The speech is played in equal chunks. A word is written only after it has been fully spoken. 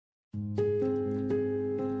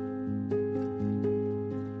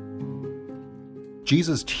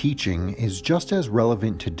Jesus' teaching is just as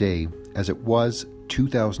relevant today as it was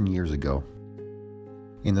 2,000 years ago.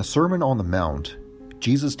 In the Sermon on the Mount,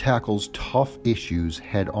 Jesus tackles tough issues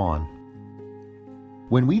head on.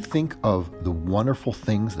 When we think of the wonderful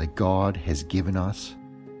things that God has given us,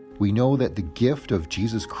 we know that the gift of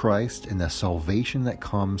Jesus Christ and the salvation that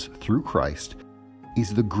comes through Christ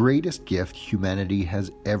is the greatest gift humanity has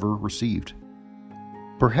ever received.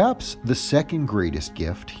 Perhaps the second greatest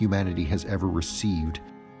gift humanity has ever received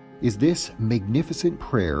is this magnificent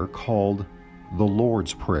prayer called the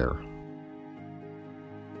Lord's Prayer.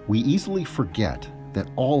 We easily forget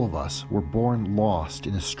that all of us were born lost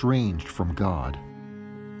and estranged from God.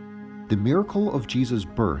 The miracle of Jesus'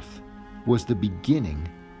 birth was the beginning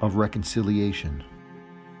of reconciliation.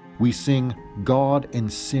 We sing God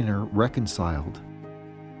and sinner reconciled.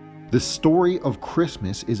 The story of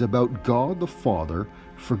Christmas is about God the Father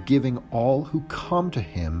forgiving all who come to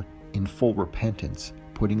Him in full repentance,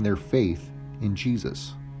 putting their faith in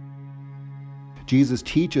Jesus. Jesus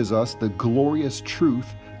teaches us the glorious truth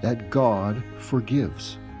that God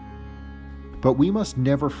forgives. But we must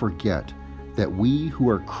never forget that we who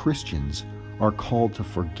are Christians are called to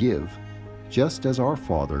forgive, just as our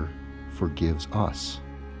Father forgives us.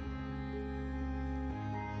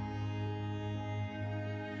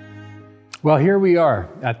 Well, here we are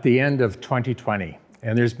at the end of 2020,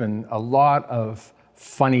 and there's been a lot of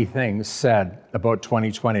funny things said about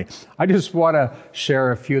 2020. I just want to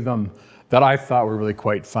share a few of them that I thought were really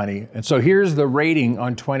quite funny. And so here's the rating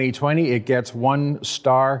on 2020. It gets 1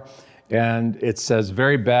 star, and it says,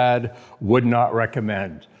 very bad, would not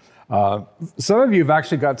recommend. Some of you have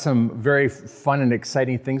actually got some very fun and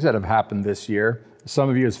exciting things that have happened this year. Some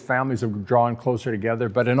of you as families have drawn closer together,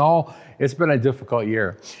 but in all, it's been a difficult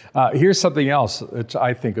year. Here's something else which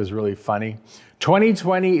I think is really funny.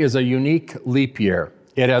 2020 is a unique leap year.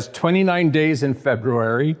 It has 29 days in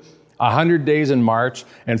February, 100 days in March,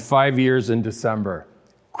 and 5 years in December.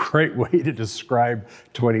 Great way to describe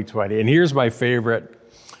 2020. And here's my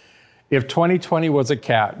favorite. If 2020 was a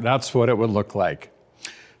cat, that's what it would look like.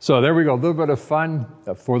 So there we go, a little bit of fun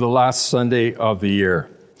for the last Sunday of the year.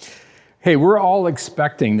 Hey, we're all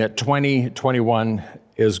expecting that 2021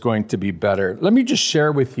 is going to be better. Let me just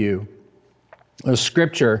share with you a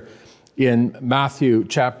scripture in Matthew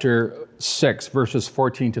chapter 6, verses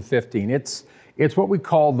 14 to 15. It's what we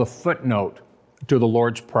call the footnote to the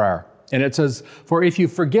Lord's Prayer. And it says, "For if you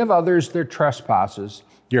forgive others their trespasses,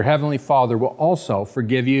 your heavenly Father will also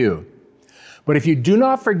forgive you. But if you do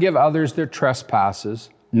not forgive others their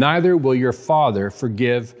trespasses, neither will your Father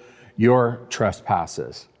forgive your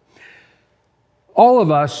trespasses." All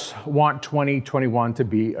of us want 2021 to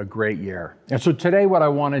be a great year. And so today what I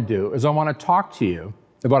want to do is I want to talk to you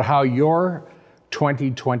about how your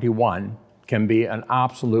 2021 can be an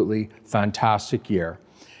absolutely fantastic year.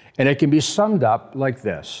 And it can be summed up like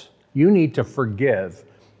this. You need to forgive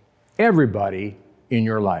everybody in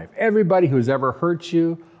your life. Everybody who's ever hurt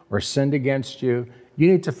you or sinned against you,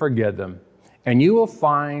 you need to forgive them. And you will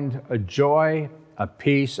find a joy, a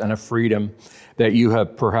peace, and a freedom that you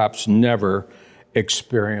have perhaps never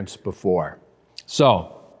experienced before.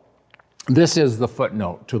 So, this is the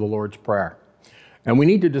footnote to the Lord's Prayer. And we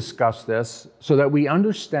need to discuss this so that we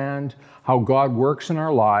understand how God works in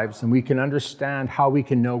our lives and we can understand how we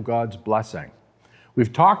can know God's blessing.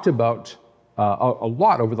 We've talked about a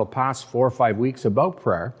lot over the past 4 or 5 weeks about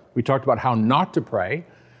prayer. We talked about how not to pray.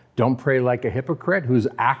 Don't pray like a hypocrite who's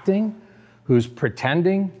acting, who's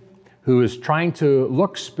pretending, who is trying to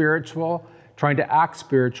look spiritual, trying to act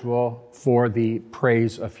spiritual for the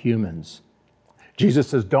praise of humans. Jesus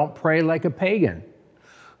says, don't pray like a pagan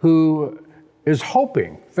who is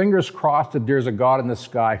hoping, fingers crossed, that there's a God in the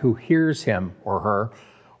sky who hears him or her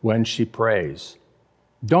when she prays.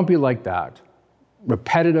 Don't be like that.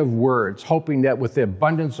 Repetitive words, hoping that with the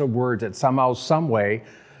abundance of words that somehow, some way,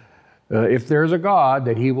 if there's a God,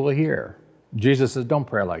 that he will hear. Jesus says, don't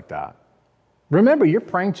pray like that. Remember, you're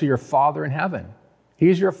praying to your Father in heaven.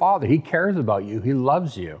 He's your Father. He cares about you. He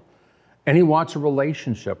loves you. And he wants a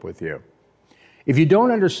relationship with you. If you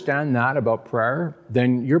don't understand that about prayer,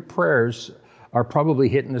 then your prayers are probably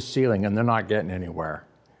hitting the ceiling and they're not getting anywhere.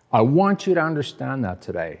 I want you to understand that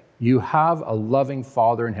today. You have a loving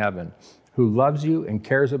Father in heaven who loves you and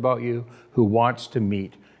cares about you, who wants to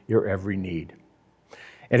meet your every need.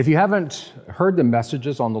 And if you haven't heard the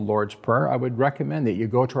messages on the Lord's Prayer, I would recommend that you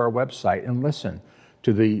go to our website and listen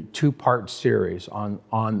to the 2-part series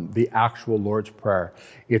on the actual Lord's Prayer.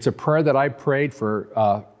 It's a prayer that I prayed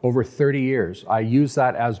for over 30 years. I use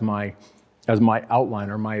that as my outline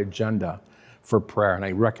or my agenda for prayer, and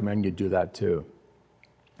I recommend you do that too.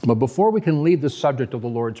 But before we can leave the subject of the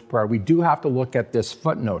Lord's Prayer, we do have to look at this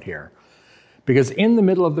footnote here. Because in the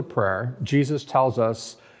middle of the prayer, Jesus tells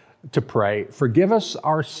us to pray, forgive us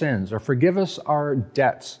our sins, or forgive us our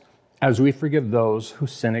debts, as we forgive those who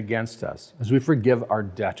sin against us, as we forgive our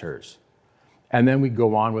debtors. And then we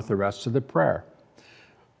go on with the rest of the prayer.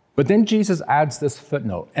 But then Jesus adds this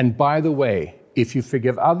footnote. And by the way, if you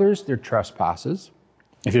forgive others their trespasses,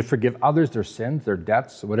 if you forgive others their sins, their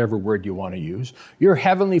debts, whatever word you want to use, your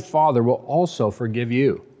heavenly Father will also forgive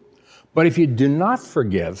you. But if you do not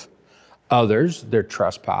forgive others their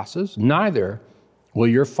trespasses, neither will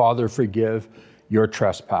your Father forgive your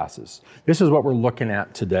trespasses. This is what we're looking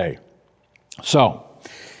at today. So,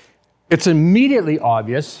 it's immediately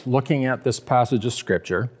obvious, looking at this passage of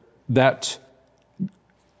Scripture, that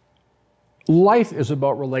life is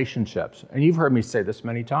about relationships. And you've heard me say this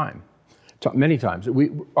many times.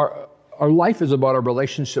 Our life is about our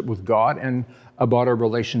relationship with God and about our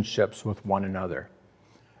relationships with one another.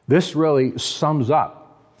 This really sums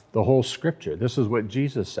up the whole Scripture. This is what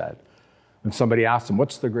Jesus said. When somebody asked him,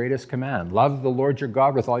 what's the greatest command? Love the Lord your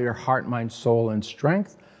God with all your heart, mind, soul, and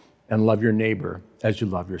strength, and love your neighbor as you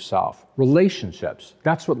love yourself. Relationships,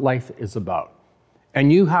 that's what life is about.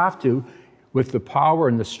 And you have to, with the power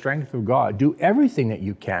and the strength of God, do everything that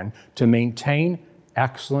you can to maintain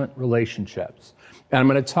excellent relationships. And I'm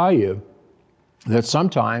going to tell you that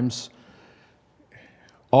sometimes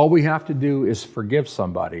all we have to do is forgive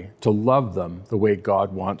somebody to love them the way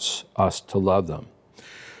God wants us to love them.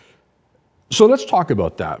 So let's talk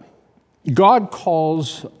about that. God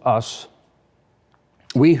calls us,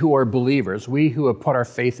 we who are believers, we who have put our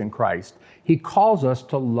faith in Christ, He calls us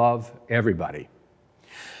to love everybody.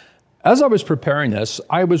 As I was preparing this,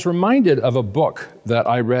 I was reminded of a book that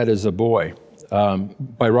I read as a boy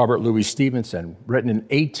by Robert Louis Stevenson, written in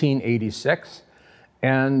 1886,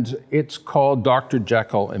 and it's called Dr.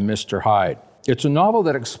 Jekyll and Mr. Hyde. It's a novel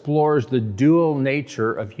that explores the dual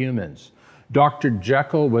nature of humans. Dr.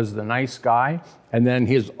 Jekyll was the nice guy, and then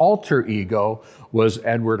his alter ego was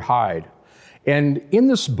Edward Hyde. And in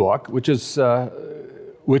this book, which is a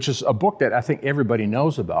book that I think everybody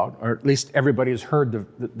knows about, or at least everybody has heard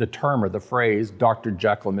the term or the phrase, Dr.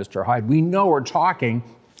 Jekyll and Mr. Hyde, we know we're talking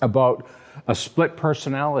about a split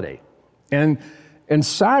personality. And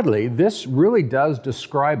sadly, this really does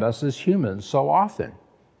describe us as humans so often.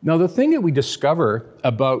 Now, the thing that we discover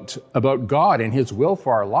about God and His will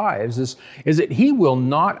for our lives is that He will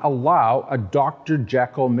not allow a Dr.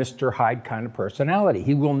 Jekyll, Mr. Hyde kind of personality.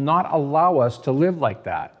 He will not allow us to live like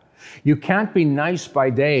that. You can't be nice by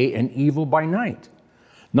day and evil by night.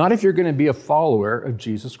 Not if you're going to be a follower of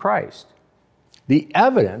Jesus Christ. The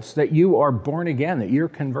evidence that you are born again, that you're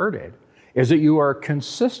converted, is that you are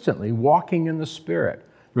consistently walking in the Spirit,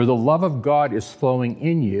 where the love of God is flowing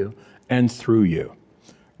in you and through you.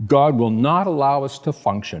 God will not allow us to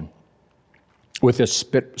function with a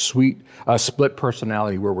split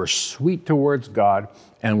personality where we're sweet towards God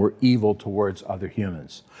and we're evil towards other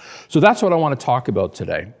humans. So that's what I want to talk about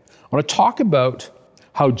today. I want to talk about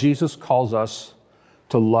how Jesus calls us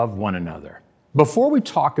to love one another. Before we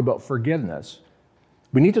talk about forgiveness,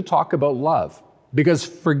 we need to talk about love, because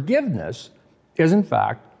forgiveness is, in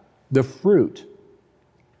fact, the fruit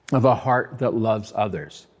of a heart that loves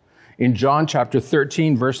others. In John chapter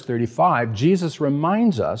 13, verse 35, Jesus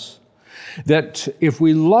reminds us that if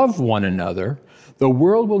we love one another, the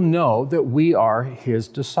world will know that we are His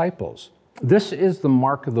disciples. This is the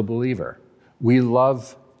mark of the believer. We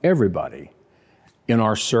love everybody in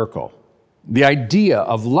our circle. The idea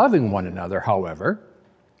of loving one another, however,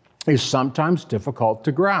 is sometimes difficult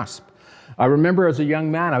to grasp. I remember as a young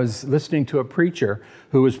man, I was listening to a preacher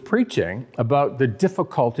who was preaching about the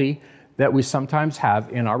difficulty that we sometimes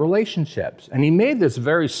have in our relationships. And he made this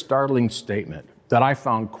very startling statement that I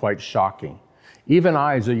found quite shocking. Even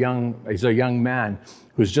I, as a young man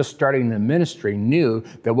who's just starting the ministry, knew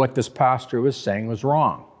that what this pastor was saying was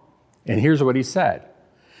wrong. And here's what he said.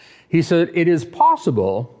 He said, it is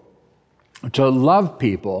possible to love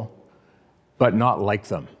people, but not like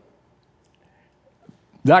them.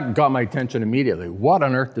 That got my attention immediately. What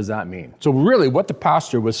on earth does that mean? So really what the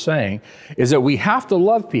pastor was saying is that we have to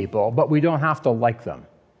love people, but we don't have to like them.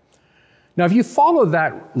 Now, if you follow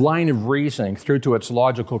that line of reasoning through to its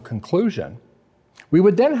logical conclusion, we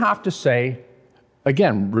would then have to say,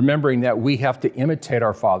 again, remembering that we have to imitate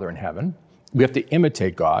our Father in heaven, we have to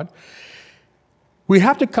imitate God, we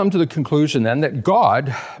have to come to the conclusion then that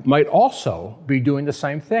God might also be doing the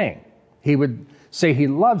same thing. He would say He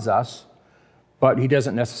loves us, but He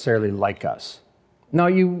doesn't necessarily like us. Now,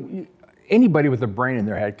 anybody with a brain in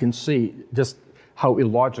their head can see just how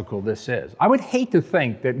illogical this is. I would hate to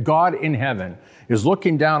think that God in heaven is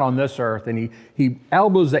looking down on this earth and he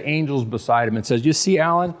elbows the angels beside him and says, you see,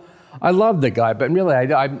 Alan, I love the guy, but really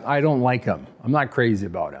I don't like him. I'm not crazy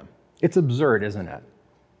about him. It's absurd, isn't it?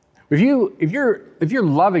 If you're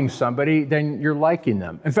loving somebody, then you're liking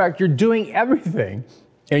them. In fact, you're doing everything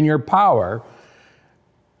in your power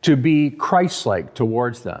to be Christ-like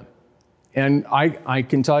towards them. And I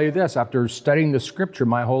can tell you this, after studying the scripture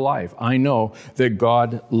my whole life, I know that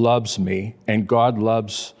God loves me and God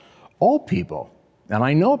loves all people. And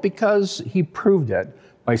I know it because he proved it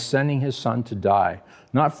by sending his son to die,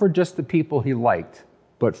 not for just the people he liked,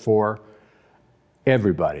 but for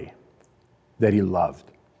everybody that he loved.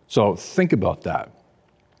 So think about that.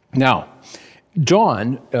 Now,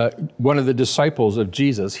 John, one of the disciples of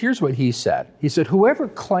Jesus, here's what he said. He said, whoever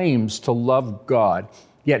claims to love God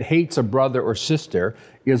yet hates a brother or sister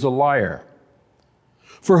is a liar.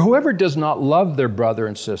 For whoever does not love their brother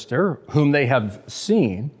and sister, whom they have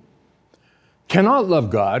seen, cannot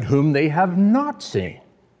love God, whom they have not seen.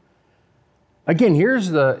 Again, here's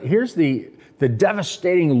the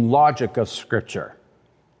devastating logic of Scripture.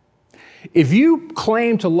 If you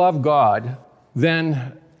claim to love God,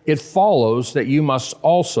 then it follows that you must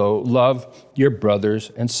also love your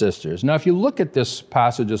brothers and sisters. Now, if you look at this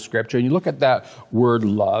passage of Scripture and you look at that word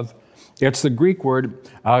love, it's the Greek word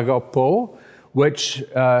agapo, which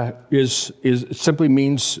simply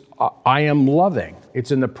means I am loving.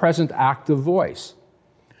 It's in the present active voice.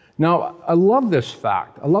 Now, I love this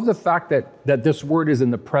fact. I love the fact that this word is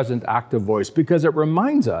in the present active voice because it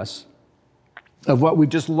reminds us of what we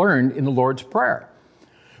just learned in the Lord's Prayer.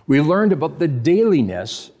 We learned about the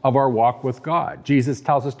dailiness of our walk with God. Jesus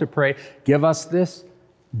tells us to pray, give us this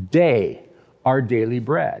day our daily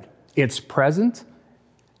bread. It's present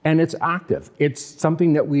and it's active. It's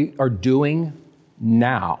something that we are doing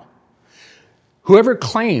now. Whoever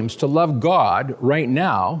claims to love God right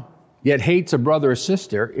now, yet hates a brother or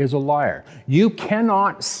sister, is a liar. You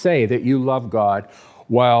cannot say that you love God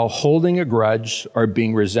while holding a grudge or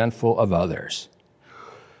being resentful of others.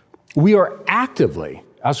 We are actively,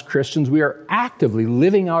 as Christians, we are actively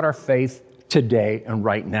living out our faith today and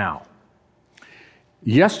right now.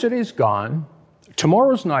 Yesterday's gone.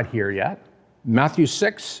 Tomorrow's not here yet. Matthew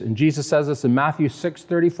 6, and Jesus says this in Matthew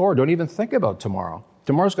 6:34. Don't even think about tomorrow.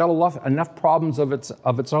 Tomorrow's got enough problems of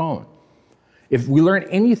its own. If we learn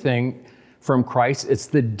anything from Christ, it's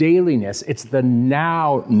the dailiness, it's the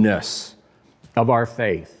nowness of our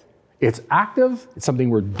faith. It's active, it's something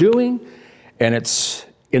we're doing, and it's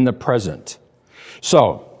in the present.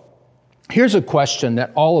 So, here's a question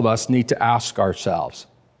that all of us need to ask ourselves.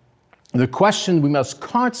 The question we must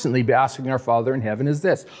constantly be asking our Father in heaven is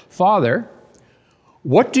this: Father,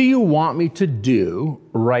 what do you want me to do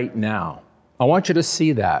right now? I want you to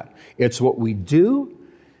see that. It's what we do,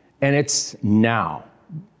 and it's now.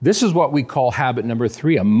 This is what we call habit number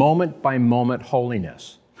 3, a moment-by-moment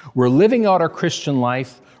holiness. We're living out our Christian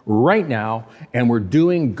life right now, and we're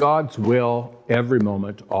doing God's will every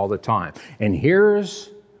moment, all the time. And here's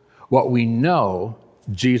what we know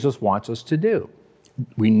Jesus wants us to do.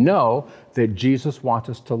 We know that Jesus wants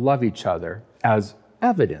us to love each other as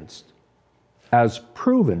evidenced, as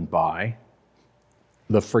proven by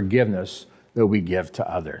the forgiveness that we give to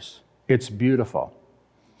others. It's beautiful.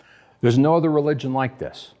 There's no other religion like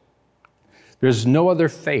this. There's no other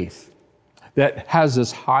faith that has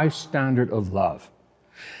this high standard of love.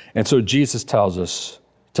 And so Jesus tells us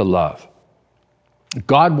to love.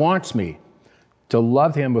 God wants me to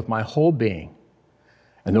love him with my whole being.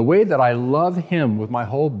 And the way that I love him with my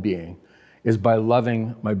whole being is by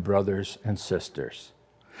loving my brothers and sisters.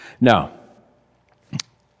 Now,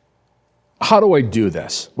 how do I do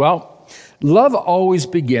this? Well, love always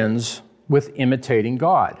begins with imitating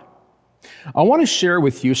God. I want to share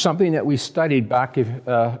with you something that we studied back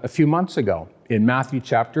a few months ago in Matthew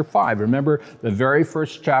chapter 5. Remember, the very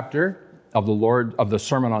first chapter of the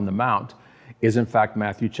Sermon on the Mount is in fact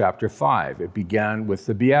Matthew chapter 5. It began with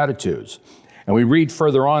the Beatitudes. And we read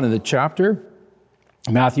further on in the chapter,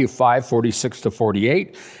 Matthew 5, 46 to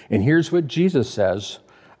 48, and here's what Jesus says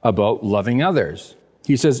about loving others.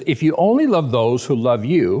 He says, if you only love those who love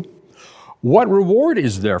you, what reward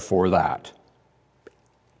is there for that?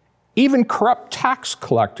 Even corrupt tax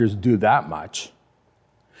collectors do that much.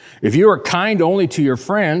 If you are kind only to your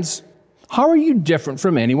friends, how are you different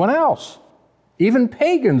from anyone else? Even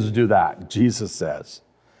pagans do that, Jesus says.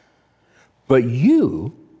 But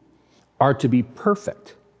you are to be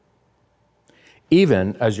perfect,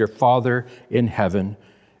 even as your Father in heaven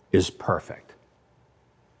is perfect.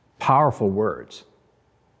 Powerful words.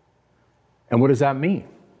 And what does that mean?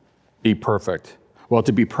 Be perfect. Well,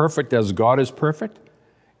 to be perfect as God is perfect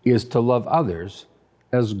is to love others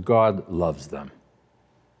as God loves them.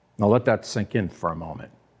 Now let that sink in for a moment.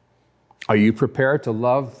 Are you prepared to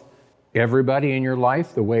love everybody in your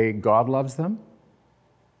life the way God loves them?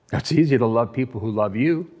 It's easy to love people who love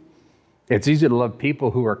you. It's easy to love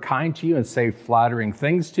people who are kind to you and say flattering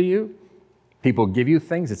things to you. People give you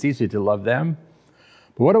things. It's easy to love them.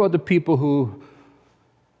 But what about the people who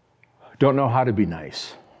don't know how to be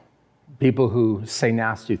nice? People who say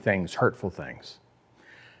nasty things, hurtful things.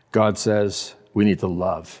 God says we need to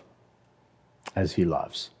love as he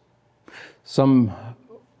loves. Some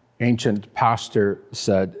ancient pastor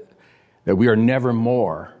said that we are never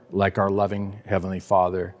more like our loving Heavenly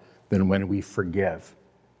Father than when we forgive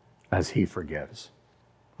as he forgives.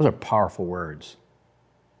 Those are powerful words.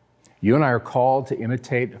 You and I are called to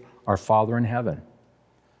imitate our Father in heaven.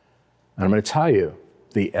 And I'm going to tell you,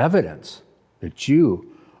 the evidence that you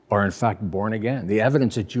are in fact born again, the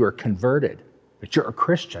evidence that you are converted, that you're a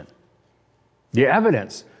Christian, the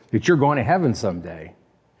evidence that you're going to heaven someday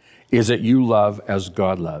is that you love as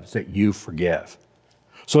God loves, that you forgive.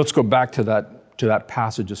 So let's go back to that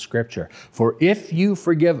passage of Scripture. For if you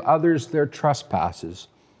forgive others their trespasses,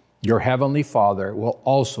 your heavenly Father will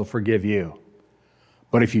also forgive you.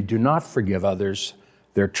 But if you do not forgive others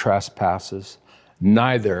their trespasses,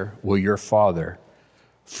 neither will your Father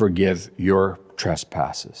forgive your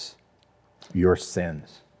trespasses, your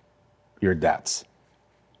sins, your debts.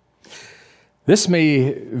 This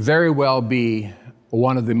may very well be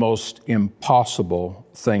one of the most impossible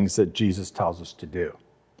things that Jesus tells us to do.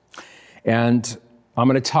 And I'm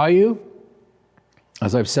going to tell you,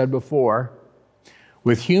 as I've said before,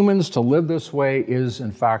 with humans to live this way is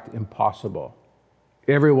in fact impossible.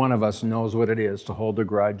 Every one of us knows what it is to hold a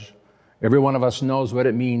grudge. Every one of us knows what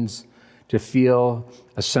it means to feel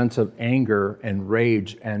a sense of anger and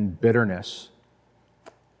rage and bitterness,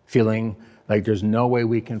 feeling like there's no way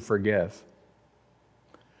we can forgive.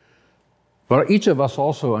 But each of us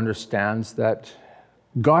also understands that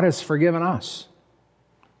God has forgiven us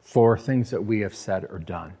for things that we have said or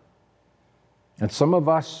done. And some of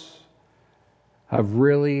us have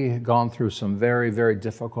really gone through some very, very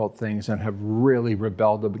difficult things and have really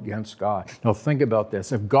rebelled against God. Now think about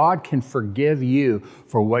this. If God can forgive you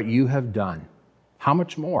for what you have done, how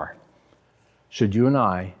much more should you and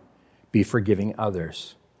I be forgiving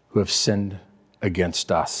others who have sinned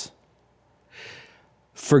against us?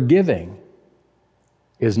 Forgiving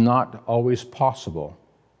is not always possible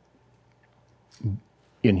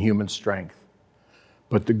in human strength.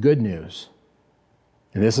 But the good news,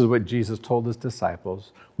 and this is what Jesus told his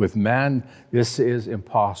disciples, with man this is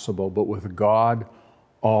impossible, but with God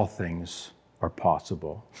all things are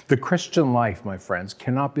possible. The Christian life, my friends,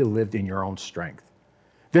 cannot be lived in your own strength.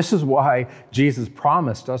 This is why Jesus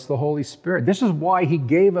promised us the Holy Spirit. This is why he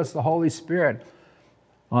gave us the Holy Spirit.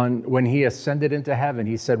 When he ascended into heaven,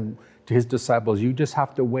 he said to his disciples, you just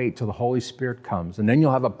have to wait till the Holy Spirit comes, and then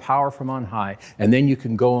you'll have a power from on high, and then you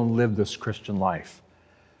can go and live this Christian life.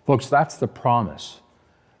 Folks, that's the promise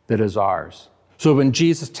that is ours. So when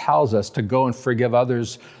Jesus tells us to go and forgive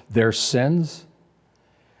others their sins,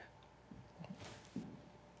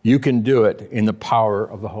 you can do it in the power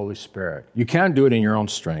of the Holy Spirit. You can't do it in your own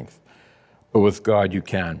strength, but with God you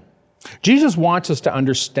can. Jesus wants us to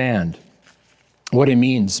understand what he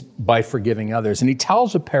means by forgiving others. And he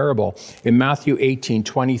tells a parable in Matthew 18,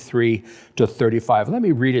 23 to 35. Let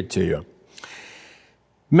me read it to you.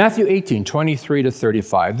 Matthew 18, 23 to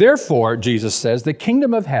 35. Therefore, Jesus says, the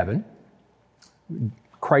kingdom of heaven,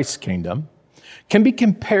 Christ's kingdom, can be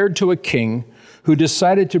compared to a king who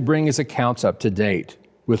decided to bring his accounts up to date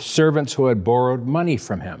with servants who had borrowed money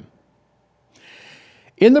from him.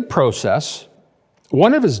 In the process,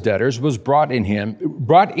 one of his debtors was brought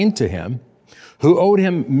into him, who owed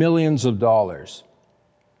him millions of dollars.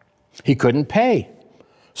 He couldn't pay,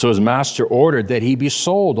 so his master ordered that he be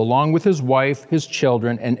sold along with his wife, his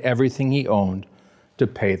children, and everything he owned to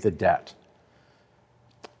pay the debt,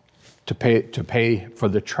 to pay for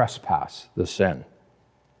the trespass, the sin.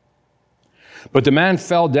 But the man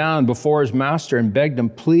fell down before his master and begged him,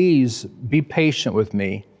 please be patient with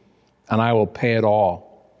me, and I will pay it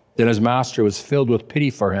all. Then his master was filled with pity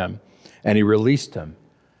for him, and he released him,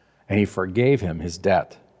 and he forgave him his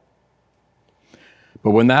debt.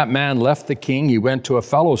 But when that man left the king, he went to a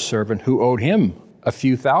fellow servant who owed him a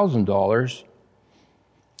few $1,000s,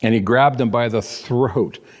 and he grabbed him by the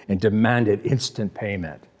throat and demanded instant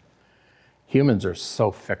payment. Humans are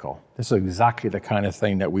so fickle. This is exactly the kind of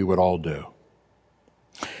thing that we would all do.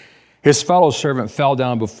 His fellow servant fell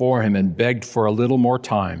down before him and begged for a little more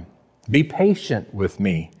time. Be patient with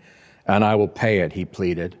me, and I will pay it, he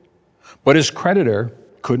pleaded. But his creditor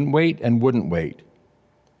couldn't wait and wouldn't wait.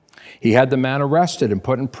 He had the man arrested and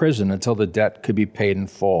put in prison until the debt could be paid in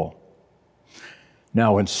full.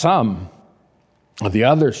 Now, when some of the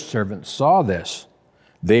other servants saw this,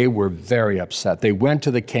 they were very upset. They went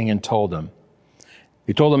to the king and told him.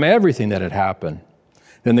 He told him everything that had happened.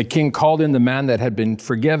 Then the king called in the man that had been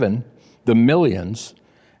forgiven the millions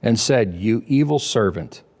and said, "You evil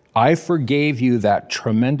servant, I forgave you that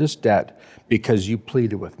tremendous debt because you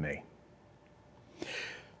pleaded with me.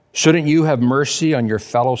 Shouldn't you have mercy on your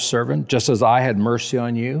fellow servant, just as I had mercy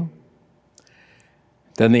on you?"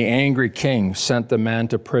 Then the angry king sent the man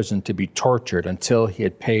to prison to be tortured until he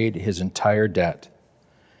had paid his entire debt.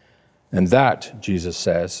 And that, Jesus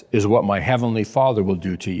says, is what my heavenly Father will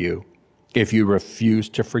do to you if you refuse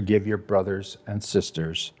to forgive your brothers and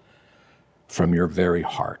sisters from your very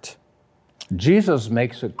heart. Jesus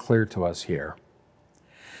makes it clear to us here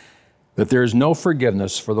that there is no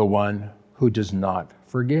forgiveness for the one who does not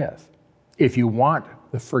forgive. If you want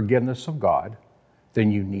the forgiveness of God,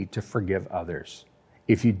 then you need to forgive others.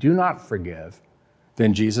 If you do not forgive,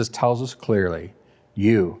 then Jesus tells us clearly,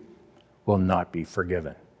 you will not be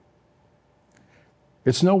forgiven.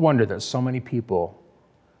 It's no wonder that so many people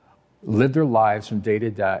live their lives from day to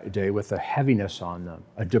day with a heaviness on them,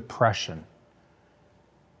 a depression.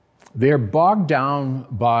 They're bogged down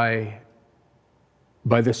by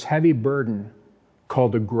this heavy burden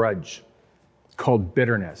called a grudge, called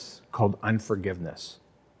bitterness, called unforgiveness.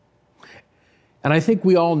 And I think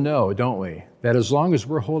we all know, don't we, that as long as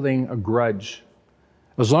we're holding a grudge,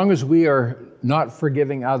 as long as we are not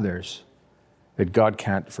forgiving others, that God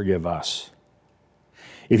can't forgive us.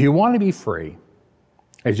 If you want to be free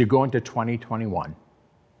as you go into 2021,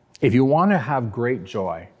 if you want to have great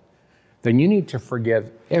joy, then you need to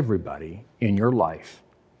forgive everybody in your life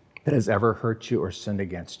that has ever hurt you or sinned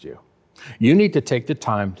against you. You need to take the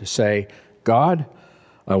time to say, God,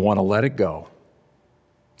 I want to let it go.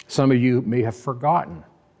 Some of you may have forgotten.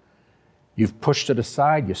 You've pushed it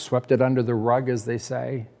aside, you swept it under the rug, as they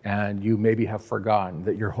say, and you maybe have forgotten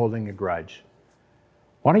that you're holding a grudge.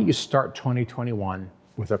 Why don't you start 2021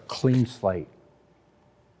 with a clean slate?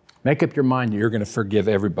 Make up your mind that you're going to forgive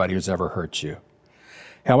everybody who's ever hurt you.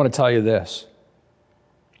 Hey, I want to tell you this.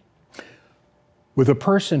 With a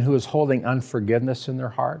person who is holding unforgiveness in their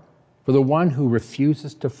heart, for the one who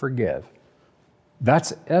refuses to forgive,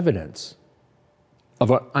 that's evidence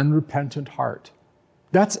of an unrepentant heart.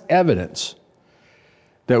 That's evidence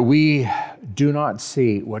that we do not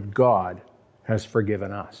see what God has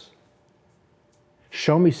forgiven us.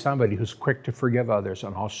 Show me somebody who's quick to forgive others,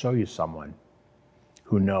 and I'll show you someone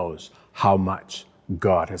who knows how much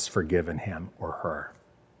God has forgiven him or her.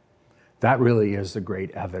 That really is the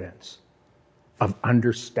great evidence of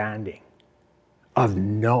understanding, of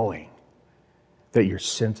knowing that your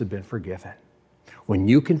sins have been forgiven. When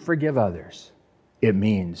you can forgive others, it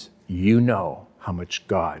means you know how much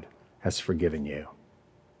God has forgiven you.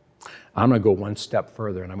 I'm going to go one step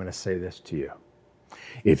further, and I'm going to say this to you.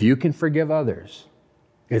 If you can forgive others,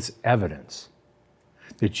 it's evidence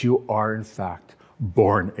that you are, in fact,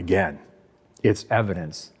 born again. It's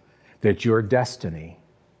evidence that your destiny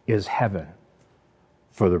is heaven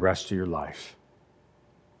for the rest of your life.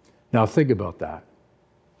 Now, think about that.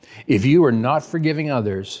 If you are not forgiving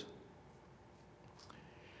others,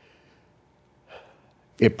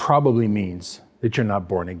 it probably means that you're not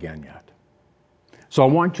born again yet. So I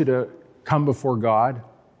want you to come before God.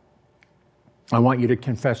 I want you to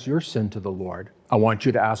confess your sin to the Lord. I want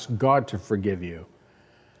you to ask God to forgive you.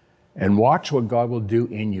 And watch what God will do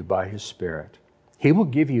in you by His Spirit. He will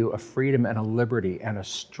give you a freedom and a liberty and a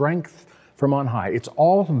strength from on high. It's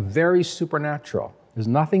all very supernatural. There's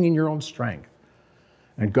nothing in your own strength.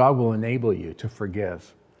 And God will enable you to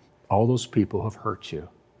forgive all those people who have hurt you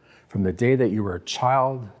from the day that you were a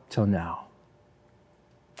child till now.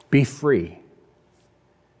 Be free.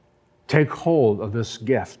 Take hold of this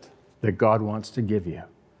gift that God wants to give you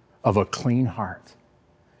of a clean heart.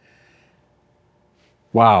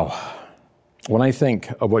 Wow. When I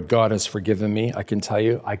think of what God has forgiven me, I can tell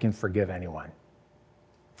you, I can forgive anyone.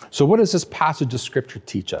 So what does this passage of Scripture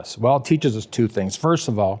teach us? Well, it teaches us two things. First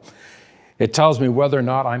of all, it tells me whether or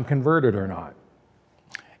not I'm converted or not.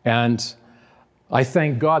 And I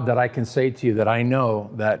thank God that I can say to you that I know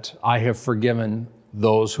that I have forgiven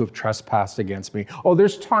those who have trespassed against me. Oh,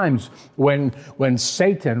 there's times when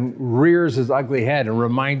Satan rears his ugly head and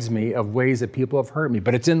reminds me of ways that people have hurt me.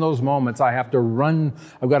 But it's in those moments I have to run.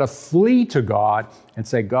 I've got to flee to God and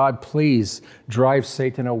say, God, please drive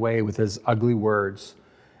Satan away with his ugly words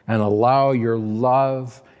and allow your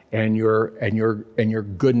love and your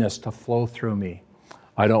goodness to flow through me.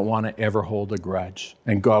 I don't want to ever hold a grudge.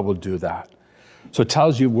 And God will do that. So it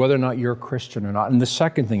tells you whether or not you're a Christian or not. And the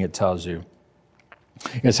second thing it tells you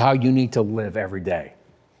is how you need to live every day.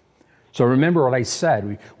 So remember what I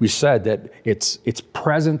said. We said that it's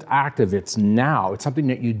present active. It's now. It's something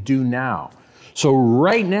that you do now. So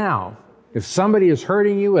right now, if somebody is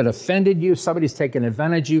hurting you and offended you, somebody's taken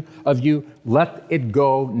advantage of you, let it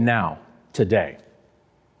go now, today.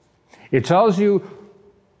 It tells you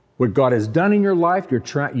what God has done in your life.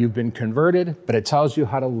 You've been converted, but it tells you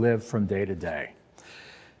how to live from day to day.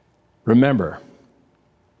 Remember,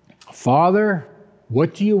 Father,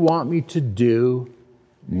 what do you want me to do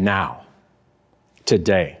now,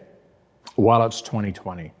 today, while it's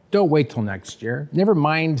 2020? Don't wait till next year. Never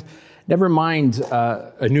mind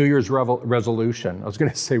a New Year's resolution. I was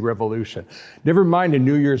going to say revolution. Never mind a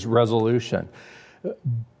New Year's resolution.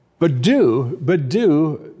 But do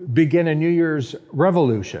begin a New Year's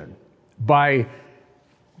revolution by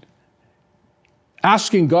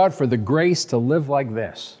asking God for the grace to live like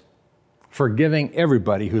this, forgiving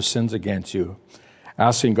everybody who sins against you,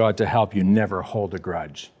 asking God to help you never hold a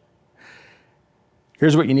grudge.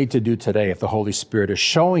 Here's what you need to do today if the Holy Spirit is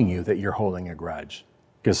showing you that you're holding a grudge.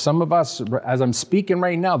 Because some of us, as I'm speaking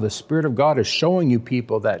right now, the Spirit of God is showing you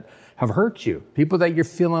people that have hurt you, people that you're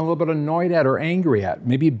feeling a little bit annoyed at or angry at,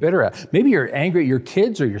 maybe bitter at. Maybe you're angry at your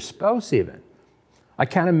kids or your spouse even. I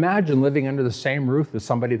can't imagine living under the same roof as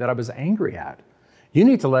somebody that I was angry at. You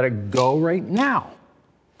need to let it go right now.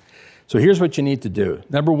 So here's what you need to do.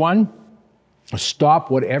 Number one, stop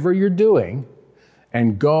whatever you're doing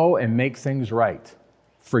and go and make things right.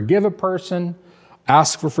 Forgive a person,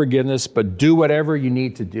 ask for forgiveness, but do whatever you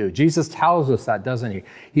need to do. Jesus tells us that, doesn't he?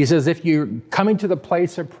 He says, if you're coming to the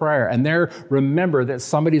place of prayer and there remember that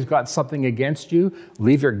somebody's got something against you,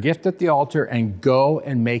 leave your gift at the altar and go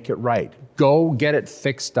and make it right. Go get it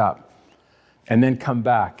fixed up and then come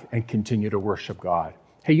back and continue to worship God.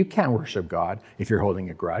 Hey, you can't worship God if you're holding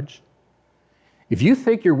a grudge. If you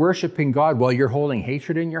think you're worshiping God while you're holding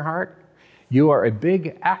hatred in your heart, you are a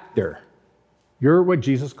big actor. You're what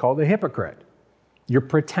Jesus called a hypocrite. You're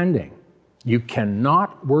pretending. You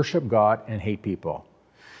cannot worship God and hate people.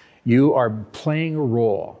 You are playing a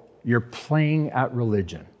role. You're playing at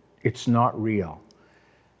religion. It's not real.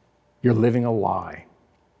 You're living a lie.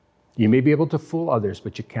 You may be able to fool others,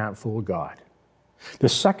 but you can't fool God. The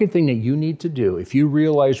second thing that you need to do, if you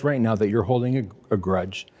realize right now that you're holding a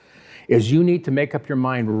grudge, is you need to make up your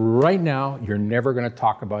mind right now you're never going to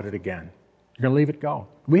talk about it again. You're going to leave it go.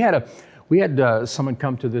 We had someone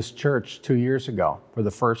come to this church 2 years ago for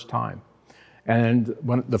the first time. And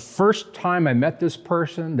when the first time I met this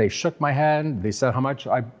person, they shook my hand. They said,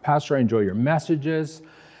 Pastor, I enjoy your messages,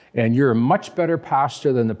 and you're a much better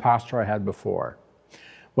pastor than the pastor I had before.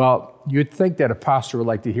 Well, you'd think that a pastor would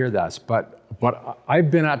like to hear this, but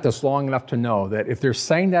I've been at this long enough to know that if they're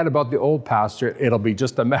saying that about the old pastor, it'll be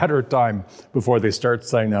just a matter of time before they start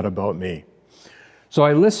saying that about me. So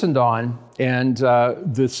I listened on, and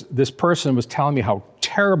this person was telling me how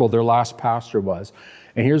terrible their last pastor was.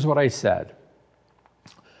 And here's what I said.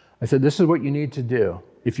 I said, this is what you need to do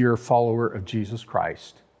if you're a follower of Jesus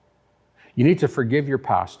Christ. You need to forgive your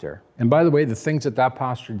pastor. And by the way, the things that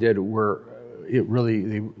pastor did were,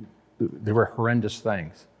 they were horrendous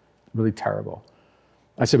things, really terrible.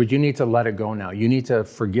 I said, but you need to let it go now. You need to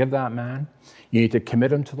forgive that man. You need to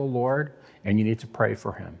commit him to the Lord, and you need to pray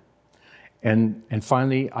for him. And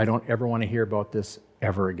finally, I don't ever want to hear about this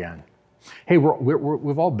ever again. Hey,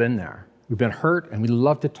 we've all been there. We've been hurt, and we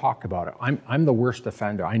love to talk about it. I'm the worst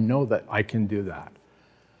offender. I know that I can do that.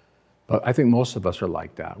 But I think most of us are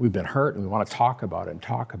like that. We've been hurt, and we want to talk about it and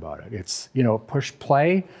talk about it. It's, push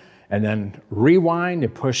play, and then rewind,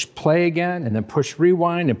 and push play again, and then push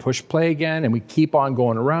rewind, and push play again, and we keep on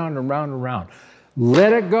going around and around and around.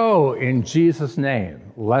 Let it go in Jesus' name.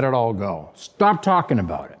 Let it all go. Stop talking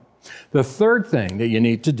about it. The third thing that you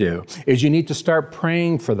need to do is you need to start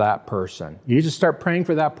praying for that person. You need to start praying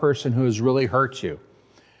for that person who has really hurt you.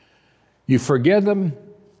 You forgive them,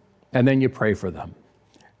 and then you pray for them.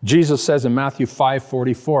 Jesus says in Matthew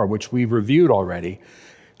 5:44, which we've reviewed already,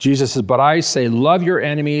 Jesus says, but I say, love your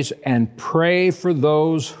enemies and pray for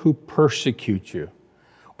those who persecute you.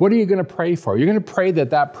 What are you going to pray for? You're going to pray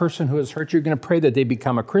that person who has hurt you, you're going to pray that they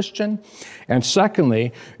become a Christian. And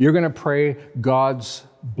secondly, you're going to pray God's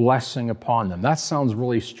blessing upon them. That sounds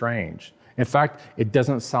really strange. In fact, it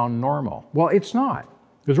doesn't sound normal. Well, it's not,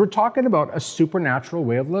 because we're talking about a supernatural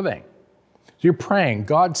way of living. So you're praying,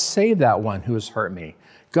 God, save that one who has hurt me.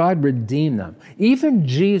 God, redeem them. Even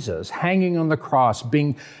Jesus, hanging on the cross,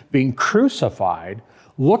 being crucified,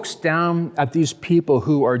 looks down at these people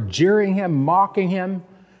who are jeering him, mocking him,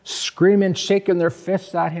 screaming, shaking their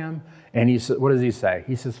fists at him. And he said, what does he say?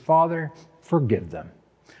 He says, Father, forgive them.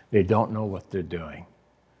 They don't know what they're doing.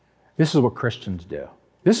 This is what Christians do.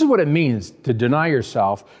 This is what it means to deny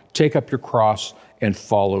yourself, take up your cross, and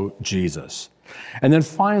follow Jesus. And then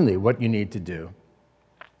finally, what you need to do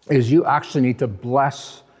is you actually need to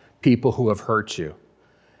bless people who have hurt you.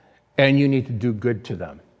 And you need to do good to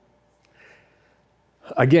them.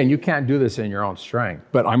 Again, you can't do this in your own strength,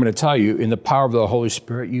 but I'm going to tell you, in the power of the Holy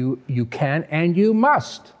Spirit, you can and you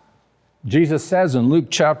must. Jesus says in Luke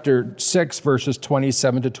chapter 6, verses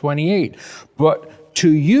 27 to 28, but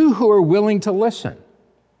to you who are willing to listen,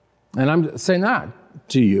 and I'm saying that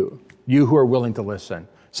to you who are willing to listen.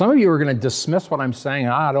 Some of you are going to dismiss what I'm saying.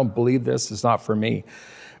 I don't believe this. It's not for me.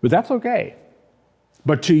 But that's okay.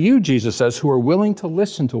 But to you, Jesus says, who are willing to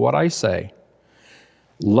listen to what I say,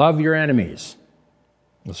 love your enemies.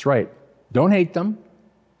 That's right. Don't hate them.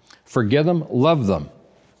 Forgive them. Love them.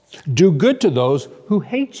 Do good to those who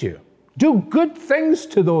hate you. Do good things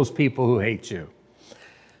to those people who hate you.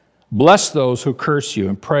 Bless those who curse you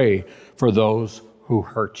and pray for those who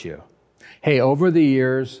hurt you. Hey, over the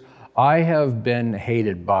years, I have been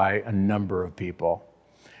hated by a number of people.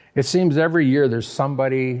 It seems every year there's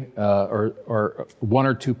somebody or one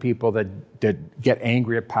or two people that get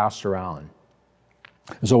angry at Pastor Allen.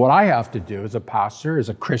 So what I have to do as a pastor, as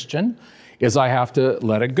a Christian, is I have to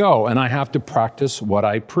let it go, and I have to practice what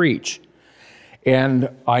I preach. And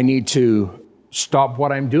I need to stop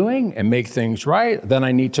what I'm doing and make things right. Then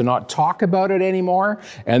I need to not talk about it anymore.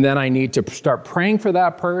 And then I need to start praying for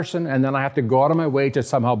that person. And then I have to go out of my way to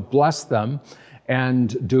somehow bless them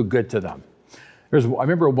and do good to them. I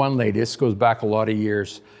remember one lady, this goes back a lot of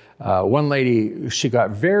years. One lady, she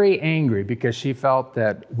got very angry because she felt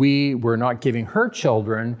that we were not giving her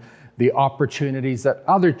children the opportunities that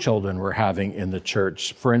other children were having in the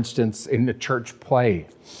church. For instance, in the church play.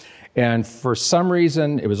 And for some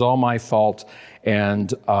reason, it was all my fault,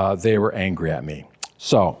 and they were angry at me.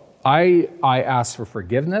 So I asked for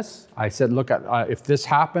forgiveness. I said, look, if this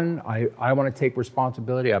happened, I want to take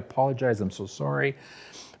responsibility. I apologize. I'm so sorry.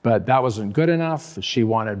 But that wasn't good enough. She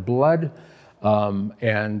wanted blood.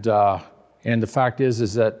 And the fact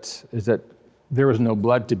is that there was no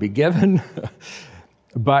blood to be given.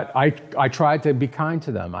 But I tried to be kind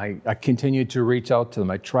to them. I continued to reach out to them.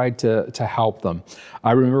 I tried to help them.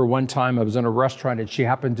 I remember one time I was in a restaurant and she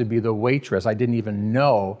happened to be the waitress. I didn't even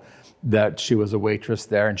know that she was a waitress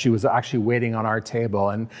there, and she was actually waiting on our table,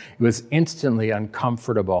 and it was instantly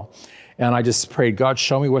uncomfortable. And I just prayed, God,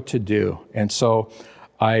 show me what to do. And so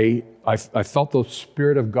I felt the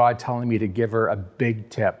Spirit of God telling me to give her a big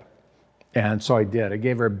tip. And so I did. I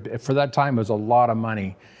gave her, for that time, it was a lot of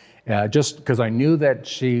money. Just because I knew that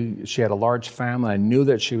she had a large family, I knew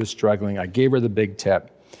that she was struggling. I gave her the big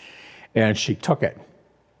tip, and she took it.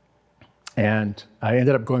 And I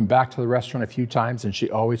ended up going back to the restaurant a few times, and she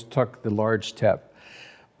always took the large tip.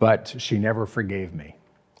 But she never forgave me.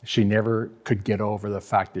 She never could get over the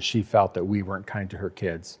fact that she felt that we weren't kind to her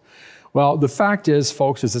kids. Well, the fact is,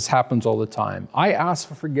 folks, is this happens all the time. I ask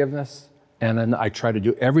for forgiveness, and then I try to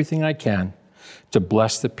do everything I can to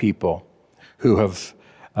bless the people who have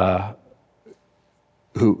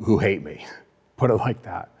who hate me, put it like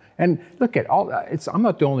that. And look at I'm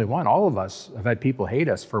not the only one. All of us have had people hate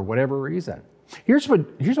us for whatever reason. Here's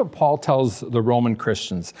what Paul tells the Roman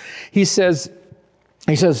Christians. He says,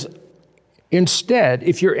 instead,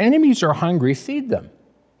 if your enemies are hungry, feed them.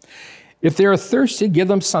 If they are thirsty, give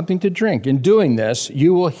them something to drink. In doing this,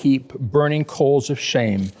 you will heap burning coals of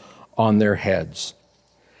shame on their heads.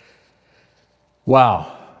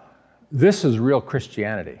 Wow. This is real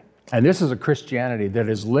Christianity. And this is a Christianity that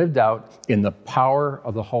is lived out in the power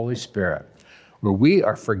of the Holy Spirit, where we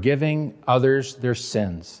are forgiving others their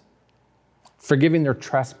sins, forgiving their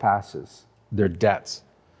trespasses, their debts,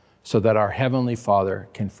 so that our Heavenly Father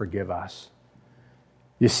can forgive us.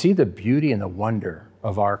 You see the beauty and the wonder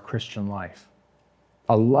of our Christian life,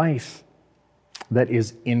 a life that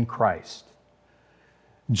is in Christ.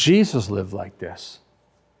 Jesus lived like this.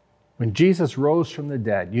 When Jesus rose from the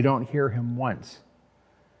dead, you don't hear him once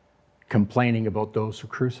complaining about those who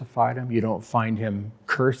crucified him. You don't find him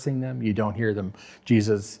cursing them. You don't hear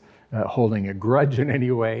Jesus holding a grudge in any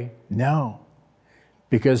way. No,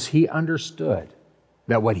 because he understood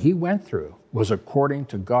that what he went through was according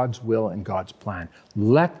to God's will and God's plan.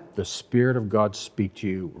 Let the Spirit of God speak to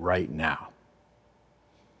you right now.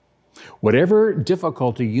 Whatever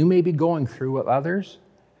difficulty you may be going through with others,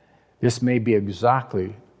 this may be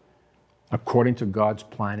exactly according to God's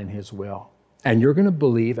plan and his will. And you're going to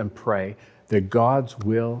believe and pray that God's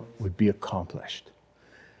will would be accomplished.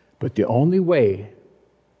 But the only way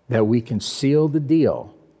that we can seal the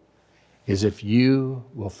deal is if you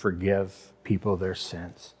will forgive people their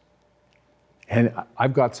sins. And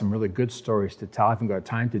I've got some really good stories to tell. I haven't got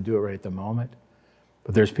time to do it right at the moment.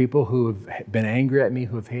 But there's people who have been angry at me,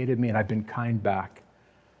 who have hated me, and I've been kind back.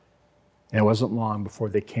 And it wasn't long before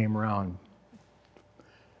they came around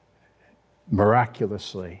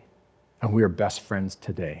miraculously, and we are best friends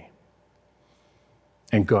today.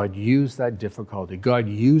 And God used that difficulty, God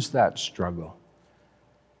used that struggle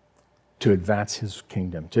to advance his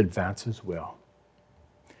kingdom, to advance his will.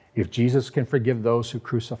 If Jesus can forgive those who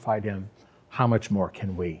crucified him, how much more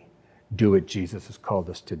can we do what Jesus has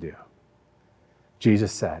called us to do?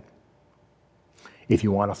 Jesus said, if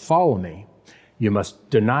you want to follow me, you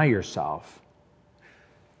must deny yourself,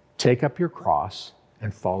 take up your cross,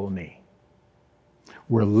 and follow me.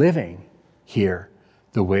 We're living here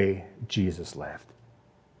the way Jesus lived.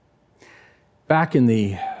 Back in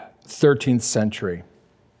the 13th century,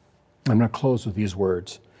 I'm going to close with these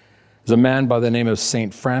words. There's a man by the name of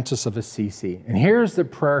St. Francis of Assisi, and here's the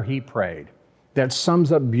prayer he prayed that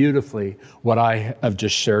sums up beautifully what I have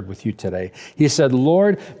just shared with you today. He said,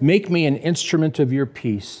 Lord, make me an instrument of your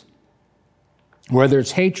peace. Where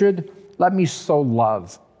there's hatred, let me sow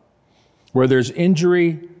love. Where there's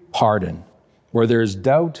injury, pardon. Where there's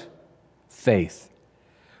doubt, faith.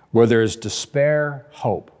 Where there's despair,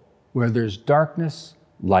 hope. Where there's darkness,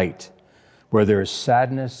 light. Where there is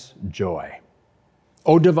sadness, joy.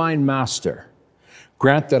 O divine Master,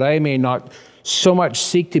 grant that I may not so much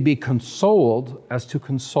seek to be consoled as to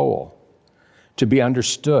console, to be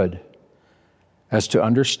understood as to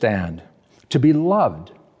understand, to be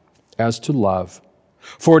loved as to love.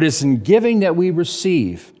 For it is in giving that we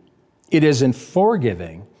receive, it is in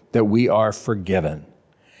forgiving that we are forgiven,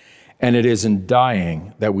 and it is in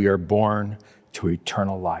dying that we are born to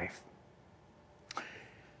eternal life.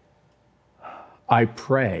 I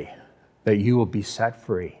pray that you will be set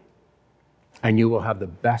free and you will have the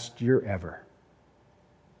best year ever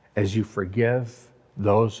as you forgive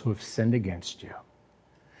those who have sinned against you.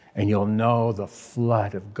 And you'll know the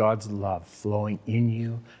flood of God's love flowing in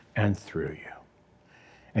you and through you.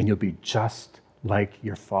 And you'll be just like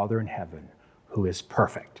your Father in heaven, who is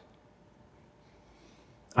perfect.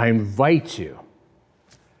 I invite you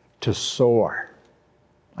to soar.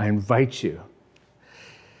 I invite you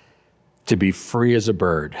to be free as a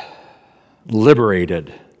bird,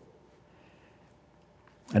 liberated.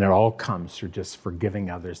 And it all comes through just forgiving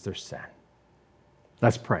others their sin.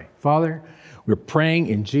 Let's pray. Father, we're praying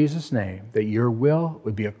in Jesus' name that your will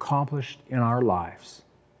would be accomplished in our lives.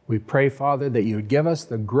 We pray, Father, that you would give us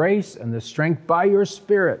the grace and the strength by your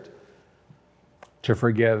Spirit to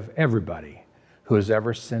forgive everybody who has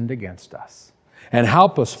ever sinned against us. And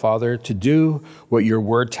help us, Father, to do what your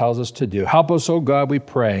word tells us to do. Help us, oh God, we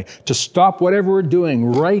pray, to stop whatever we're doing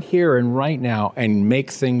right here and right now and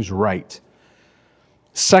make things right.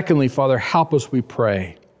 Secondly, Father, help us, we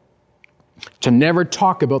pray, to never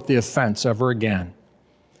talk about the offense ever again.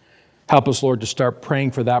 Help us, Lord, to start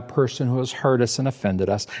praying for that person who has hurt us and offended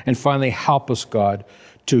us. And finally, help us, God,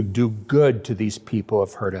 to do good to these people who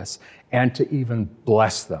have hurt us and to even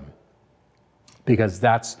bless them, because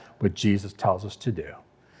that's what Jesus tells us to do.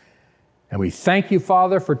 And we thank you,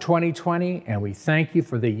 Father, for 2020, and we thank you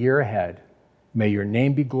for the year ahead. May your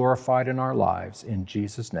name be glorified in our lives. In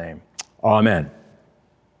Jesus' name, amen.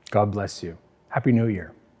 God bless you. Happy New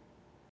Year.